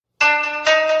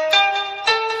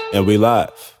And we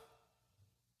live.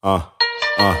 I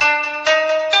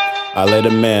let a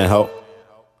man, ho.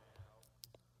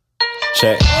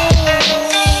 Check.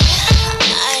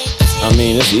 I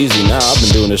mean, it's easy now. I've been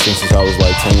doing this shit since I was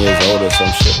like 10 years old or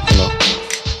some shit, you know.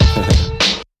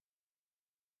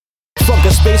 Fuck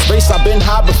a space race, I've been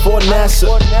high before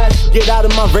NASA. Get out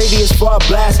of my radius before I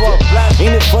blast it.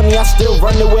 Ain't it funny, I still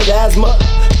run it with asthma,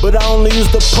 but I only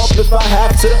use the pump if I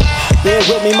have to. Bear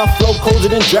with me, my flow colder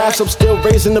than drafts. I'm still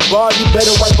raising the bar, you better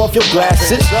wipe off your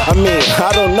glasses. I mean, I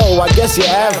don't know, I guess you're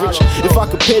average. If I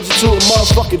compared you to a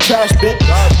motherfucking trash bin.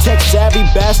 Tech savvy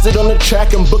bastard on the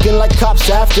track, I'm booking like cops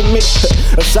after me.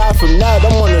 Aside from that,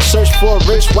 I'm on a search for a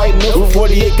rich white mill with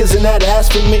 40 acres and that ass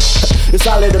for me. It's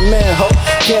all of the man, ho.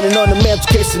 Cannon on the man's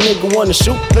case a nigga wanna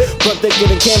shoot. But they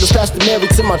getting candles past the Mary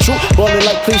to my truth. Ballin'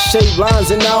 like cliche lines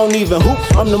and I don't even hoop.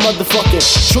 I'm the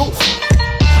motherfucking truth.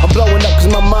 I'm blowing up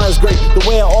cause my mind's great. The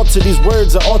way I alter these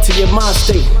words, I alter your mind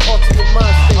state.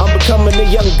 I'm becoming a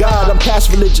young god, I'm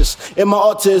past religious. And my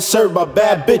altar is served by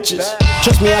bad bitches.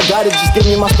 Trust me, I got it, just give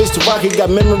me my space to rock it. Got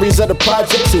memories of the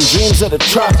projects and dreams of the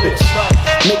tropics.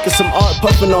 Making some art,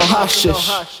 puffing on hot shit.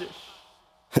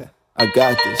 I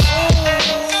got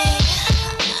this.